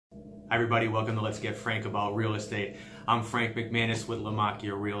Hi everybody, welcome to Let's Get Frank About Real Estate. I'm Frank McManus with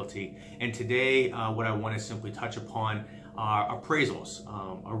Lamakia Realty, and today what I want to simply touch upon are appraisals,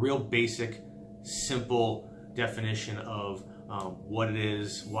 a real basic, simple definition of what it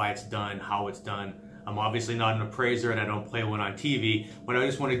is, why it's done, how it's done. I'm obviously not an appraiser and I don't play one on TV, but I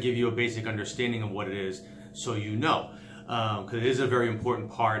just want to give you a basic understanding of what it is so you know, because it is a very important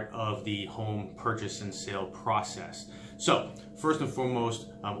part of the home purchase and sale process. So first and foremost,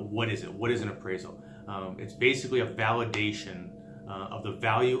 what is it? What is an appraisal? It's basically a validation of the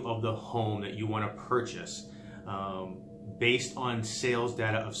value of the home that you want to purchase based on sales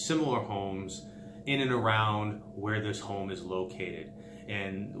data of similar homes in and around where this home is located,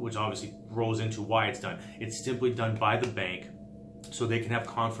 and which obviously rolls into why it's done. It's simply done by the bank so they can have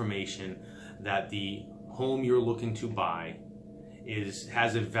confirmation that the home you're looking to buy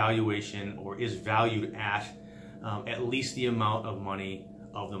has a valuation or is valued at least the amount of money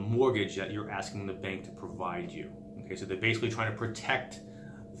of the mortgage that you're asking the bank to provide you. Okay, so they're basically trying to protect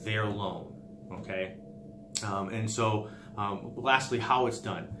their loan. Okay, and so lastly, how it's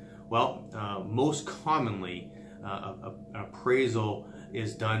done. Well, most commonly, an appraisal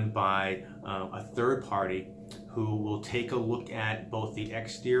is done by a third party who will take a look at both the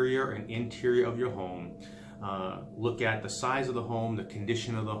exterior and interior of your home, look at the size of the home, the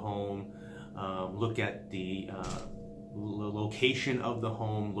condition of the home, look at the location of the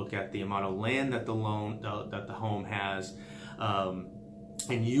home, look at the amount of land that the home has,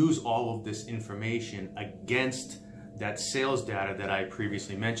 and use all of this information against that sales data that I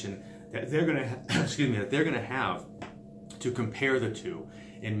previously mentioned that they're going to that they're going to have to compare the two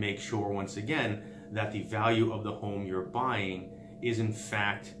and make sure once again that the value of the home you're buying is in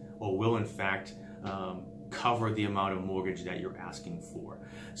fact or will in fact cover the amount of mortgage that you're asking for.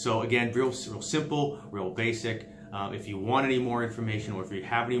 So again, real simple, real basic. If you want any more information or if you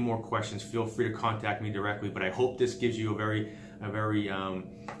have any more questions, feel free to contact me directly. But I hope this gives you a very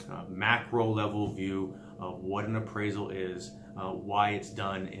macro level view of what an appraisal is, why it's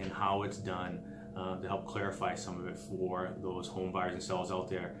done, and how it's done, to help clarify some of it for those home buyers and sellers out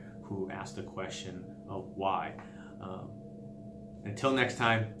there who ask the question of why. Until next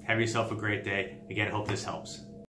time, have yourself a great day. Again, I hope this helps.